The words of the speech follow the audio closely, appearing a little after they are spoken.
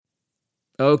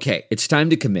Okay, it's time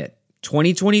to commit.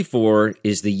 2024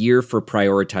 is the year for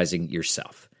prioritizing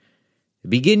yourself.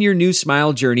 Begin your new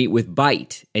smile journey with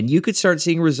Byte, and you could start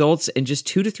seeing results in just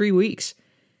 2 to 3 weeks.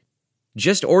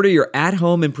 Just order your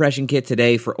at-home impression kit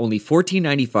today for only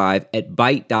 $14.95 at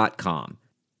Byte.com.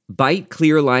 Byte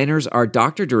clear liners are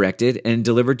doctor-directed and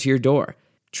delivered to your door.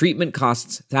 Treatment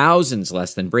costs thousands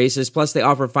less than braces, plus they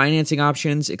offer financing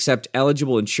options, accept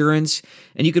eligible insurance,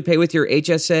 and you could pay with your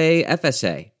HSA,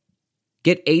 FSA.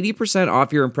 Get 80%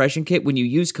 off your impression kit when you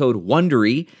use code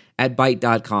WONDERY at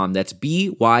Byte.com. That's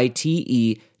BYTE.com.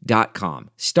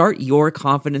 Start your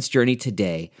confidence journey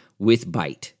today with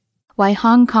Byte. Why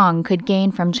Hong Kong could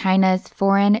gain from China's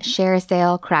foreign share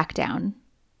sale crackdown.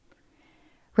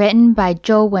 Written by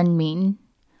Zhou Wenmin,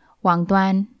 Wang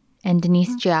Duan, and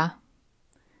Denise Jia.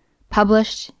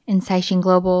 Published in Caixin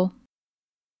Global.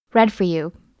 Read for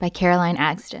you by Caroline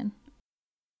Axton.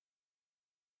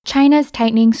 China's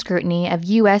tightening scrutiny of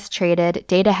U.S.-traded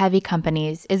data-heavy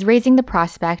companies is raising the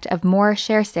prospect of more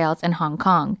share sales in Hong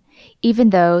Kong, even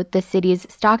though the city's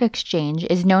stock exchange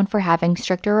is known for having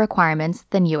stricter requirements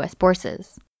than U.S.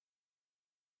 bourses.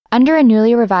 Under a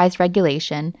newly revised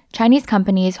regulation, Chinese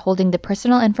companies holding the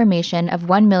personal information of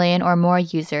 1 million or more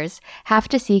users have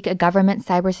to seek a government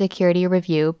cybersecurity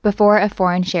review before a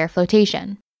foreign share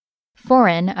flotation.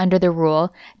 Foreign, under the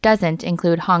rule, doesn't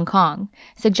include Hong Kong,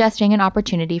 suggesting an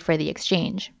opportunity for the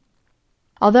exchange.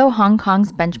 Although Hong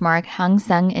Kong's benchmark Hang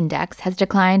Seng Index has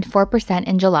declined 4%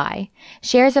 in July,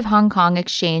 shares of Hong Kong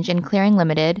Exchange and Clearing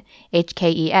Limited,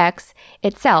 HKEX,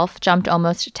 itself jumped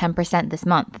almost 10% this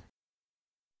month.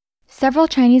 Several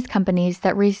Chinese companies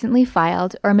that recently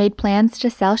filed or made plans to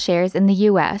sell shares in the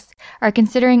U.S. are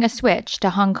considering a switch to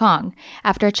Hong Kong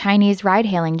after Chinese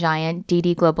ride-hailing giant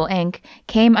Didi Global Inc.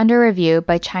 came under review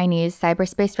by Chinese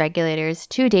cyberspace regulators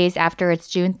 2 days after its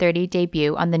June 30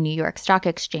 debut on the New York Stock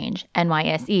Exchange,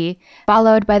 NYSE,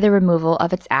 followed by the removal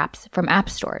of its apps from app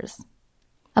stores.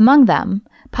 Among them,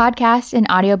 podcast and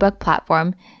audiobook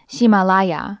platform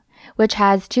Ximalaya, which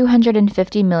has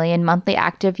 250 million monthly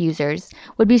active users,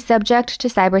 would be subject to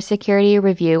cybersecurity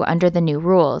review under the new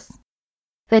rules.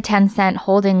 The Tencent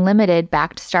Holding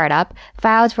Limited-backed startup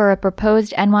filed for a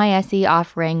proposed NYSE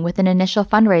offering with an initial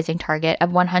fundraising target of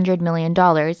 $100 million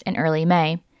in early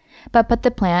May, but put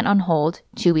the plan on hold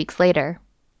 2 weeks later.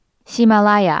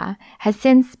 Ximalaya has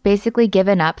since basically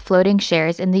given up floating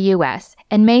shares in the U.S.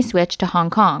 and may switch to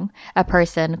Hong Kong, a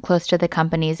person close to the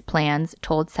company's plans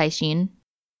told Caixin.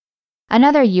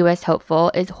 Another U.S.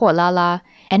 hopeful is Huolala,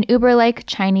 an Uber-like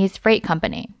Chinese freight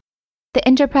company. The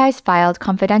enterprise filed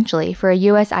confidentially for a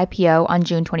U.S. IPO on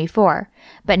June 24,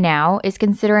 but now is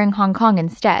considering Hong Kong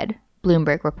instead,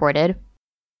 Bloomberg reported.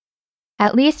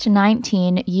 At least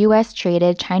 19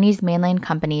 U.S.-traded Chinese mainland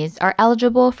companies are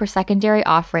eligible for secondary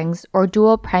offerings or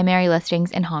dual primary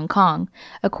listings in Hong Kong,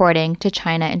 according to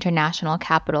China International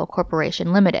Capital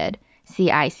Corporation Limited,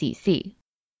 CICC.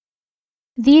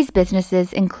 These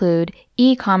businesses include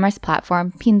e-commerce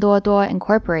platform Pinduoduo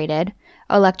Incorporated,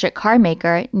 electric car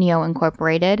maker NIO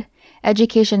Incorporated,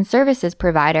 education services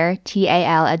provider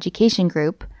TAL Education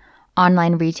Group,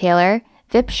 online retailer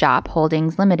VipShop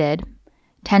Holdings Limited,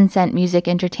 Tencent Music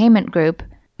Entertainment Group,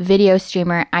 video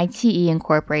streamer iQIYI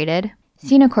Incorporated,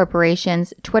 Sina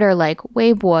Corporation's Twitter-like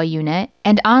Weibo unit,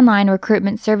 and online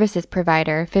recruitment services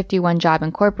provider 51 Job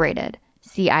Incorporated,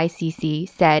 CICC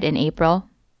said in April.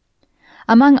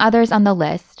 Among others on the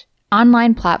list,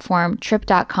 online platform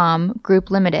Trip.com Group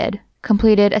Limited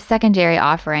completed a secondary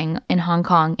offering in Hong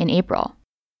Kong in April.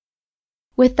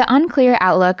 With the unclear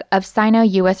outlook of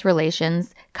Sino-U.S.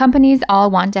 relations, companies all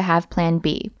want to have Plan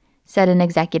B, said an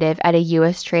executive at a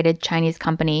U.S.-traded Chinese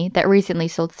company that recently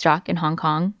sold stock in Hong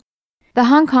Kong. The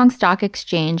Hong Kong Stock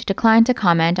Exchange declined to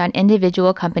comment on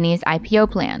individual companies'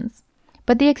 IPO plans,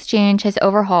 but the exchange has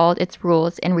overhauled its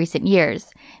rules in recent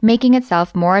years, making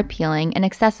itself more appealing and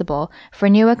accessible for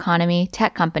new economy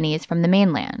tech companies from the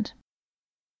mainland.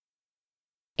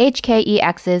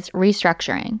 HKEX's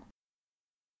restructuring.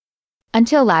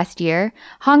 Until last year,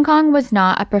 Hong Kong was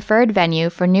not a preferred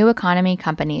venue for new economy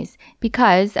companies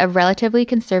because of relatively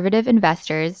conservative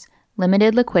investors,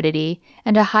 limited liquidity,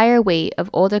 and a higher weight of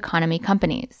old economy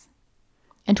companies.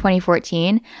 In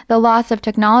 2014, the loss of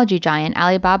technology giant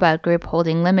Alibaba Group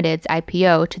Holding Limited's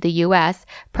IPO to the U.S.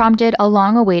 prompted a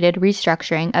long-awaited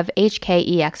restructuring of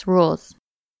HKEX rules.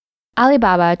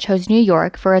 Alibaba chose New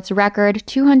York for its record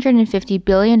 $250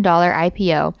 billion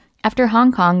IPO after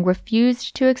Hong Kong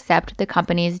refused to accept the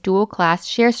company's dual-class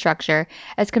share structure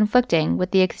as conflicting with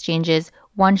the exchange's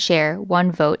one share,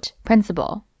 one vote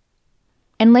principle.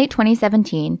 In late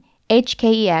 2017,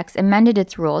 HKEX amended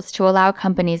its rules to allow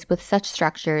companies with such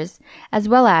structures, as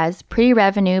well as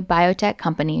pre-revenue biotech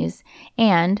companies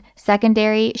and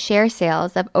secondary share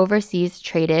sales of overseas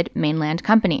traded mainland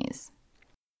companies.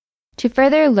 To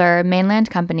further lure mainland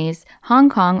companies, Hong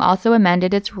Kong also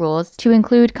amended its rules to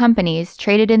include companies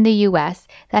traded in the U.S.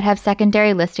 that have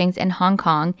secondary listings in Hong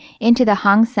Kong into the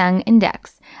Hang Seng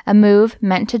Index, a move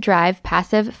meant to drive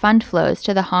passive fund flows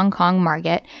to the Hong Kong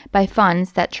market by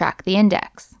funds that track the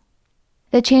index.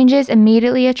 The changes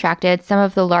immediately attracted some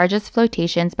of the largest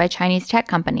flotations by Chinese tech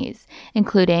companies,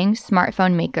 including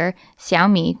smartphone maker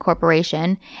Xiaomi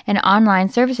Corporation and online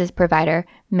services provider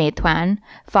Meituan,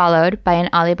 followed by an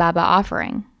Alibaba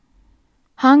offering.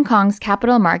 Hong Kong's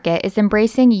capital market is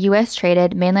embracing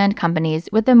U.S.-traded mainland companies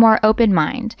with a more open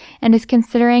mind and is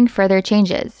considering further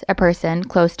changes, a person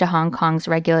close to Hong Kong's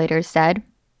regulators said.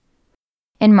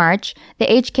 In March, the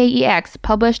HKEX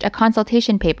published a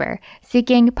consultation paper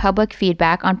seeking public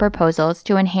feedback on proposals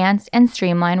to enhance and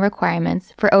streamline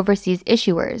requirements for overseas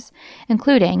issuers,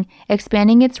 including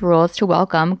expanding its rules to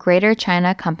welcome Greater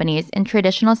China companies in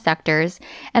traditional sectors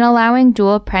and allowing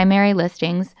dual primary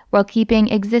listings while keeping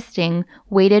existing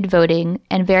weighted voting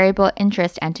and variable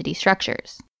interest entity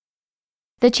structures.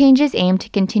 The changes aim to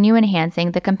continue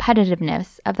enhancing the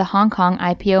competitiveness of the Hong Kong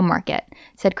IPO market,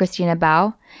 said Christina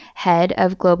Bao, head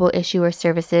of Global Issuer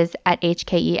Services at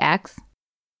HKEX.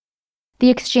 The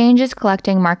exchange is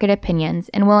collecting market opinions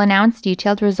and will announce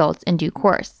detailed results in due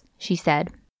course, she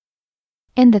said.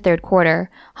 In the third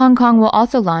quarter, Hong Kong will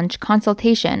also launch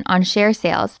consultation on share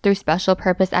sales through special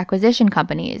purpose acquisition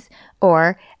companies,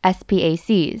 or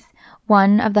SPACs,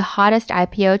 one of the hottest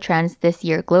IPO trends this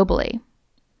year globally.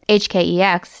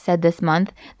 HKEX said this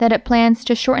month that it plans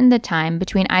to shorten the time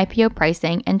between IPO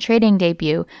pricing and trading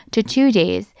debut to 2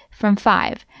 days from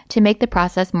 5 to make the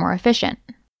process more efficient.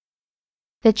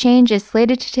 The change is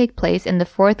slated to take place in the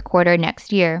fourth quarter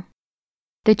next year.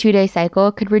 The 2-day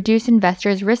cycle could reduce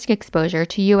investors' risk exposure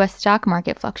to U.S. stock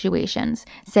market fluctuations,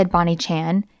 said Bonnie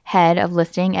Chan, head of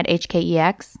listing at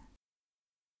HKEX.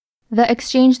 The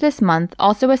exchange this month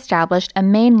also established a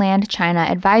mainland China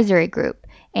advisory group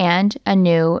and a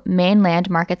new mainland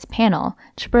markets panel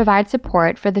to provide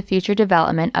support for the future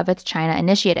development of its China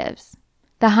initiatives.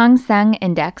 The Hang Seng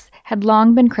Index had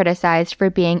long been criticized for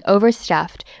being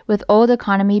overstuffed with old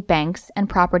economy banks and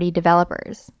property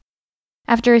developers.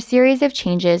 After a series of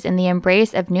changes in the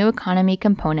embrace of new economy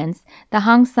components, the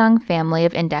Hang Seng family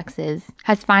of indexes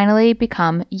has finally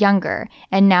become younger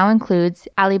and now includes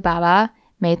Alibaba,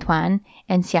 Meituan,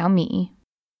 and Xiaomi.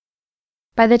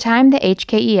 By the time the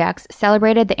HKEX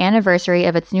celebrated the anniversary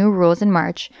of its new rules in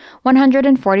March,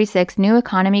 146 new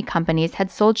economy companies had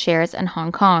sold shares in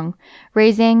Hong Kong,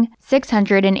 raising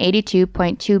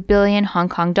 682.2 billion Hong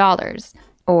Kong dollars,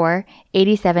 or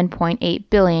 87.8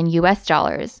 billion US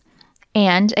dollars,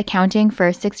 and accounting for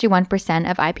 61%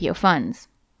 of IPO funds.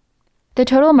 The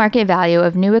total market value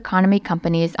of new economy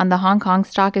companies on the Hong Kong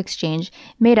Stock Exchange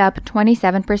made up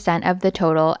 27% of the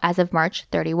total as of March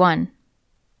 31.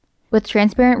 With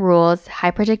transparent rules,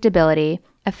 high predictability,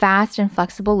 a fast and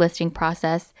flexible listing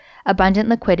process, abundant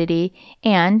liquidity,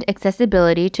 and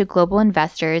accessibility to global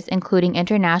investors, including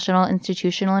international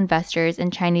institutional investors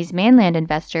and Chinese mainland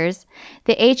investors,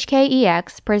 the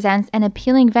HKEX presents an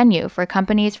appealing venue for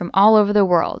companies from all over the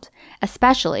world,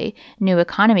 especially new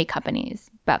economy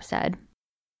companies, Bao said.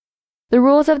 The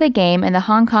rules of the game in the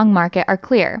Hong Kong market are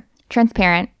clear,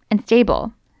 transparent, and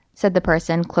stable, said the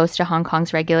person close to Hong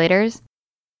Kong's regulators.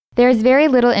 There is very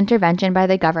little intervention by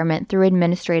the government through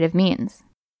administrative means.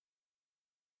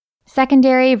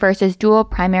 Secondary versus dual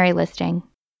primary listing.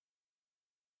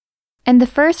 In the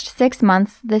first 6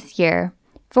 months this year,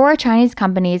 4 Chinese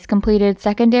companies completed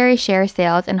secondary share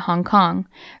sales in Hong Kong,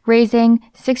 raising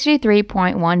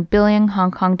 63.1 billion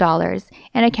Hong Kong dollars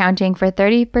and accounting for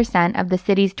 30% of the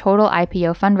city's total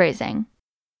IPO fundraising.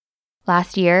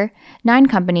 Last year, 9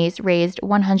 companies raised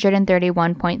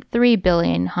 131.3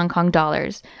 billion Hong Kong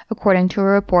dollars, according to a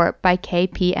report by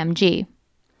KPMG.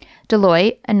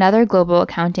 Deloitte, another global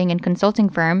accounting and consulting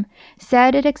firm,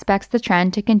 said it expects the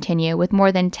trend to continue with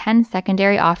more than 10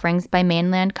 secondary offerings by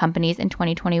mainland companies in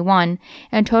 2021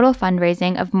 and total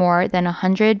fundraising of more than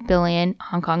 100 billion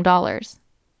Hong Kong dollars.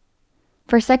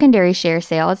 For secondary share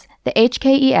sales, the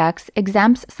HKEX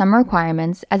exempts some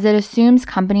requirements as it assumes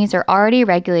companies are already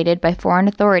regulated by foreign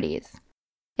authorities.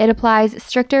 It applies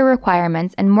stricter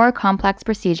requirements and more complex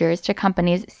procedures to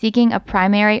companies seeking a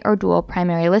primary or dual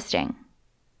primary listing.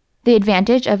 The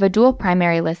advantage of a dual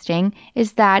primary listing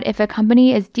is that if a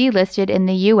company is delisted in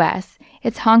the U.S.,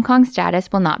 its Hong Kong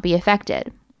status will not be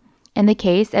affected. In the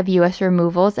case of U.S.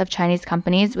 removals of Chinese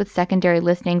companies with secondary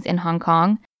listings in Hong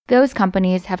Kong, Those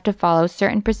companies have to follow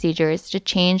certain procedures to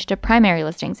change to primary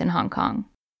listings in Hong Kong.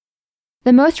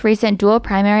 The most recent dual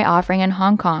primary offering in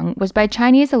Hong Kong was by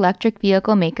Chinese electric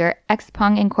vehicle maker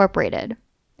XPeng Incorporated.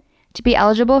 To be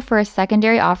eligible for a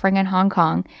secondary offering in Hong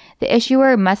Kong, the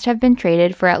issuer must have been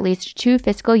traded for at least 2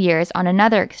 fiscal years on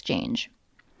another exchange.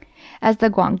 As the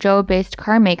Guangzhou-based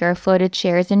car maker floated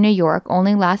shares in New York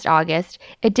only last August,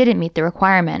 it didn't meet the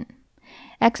requirement.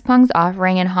 XPeng's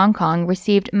offering in Hong Kong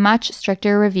received much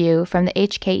stricter review from the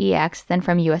HKEX than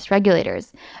from U.S.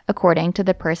 regulators, according to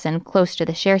the person close to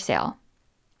the share sale.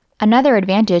 Another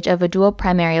advantage of a dual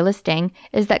primary listing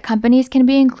is that companies can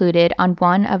be included on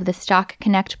one of the Stock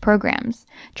Connect programs,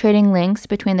 trading links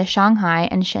between the Shanghai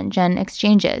and Shenzhen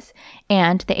exchanges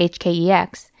and the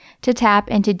HKEX to tap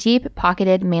into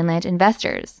deep-pocketed mainland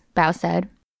investors, Bao said.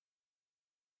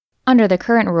 Under the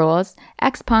current rules,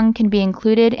 XPeng can be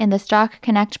included in the Stock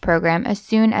Connect program as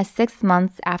soon as 6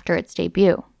 months after its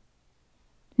debut.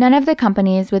 None of the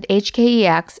companies with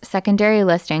HKEX secondary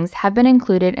listings have been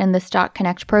included in the Stock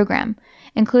Connect program,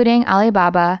 including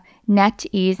Alibaba,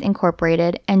 NetEase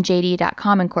Incorporated, and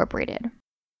JD.com Incorporated.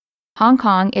 Hong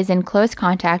Kong is in close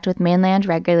contact with mainland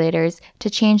regulators to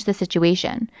change the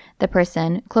situation, the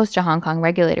person close to Hong Kong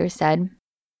regulators said.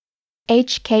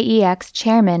 HKEX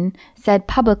chairman said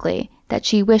publicly that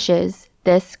she wishes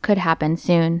this could happen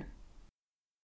soon.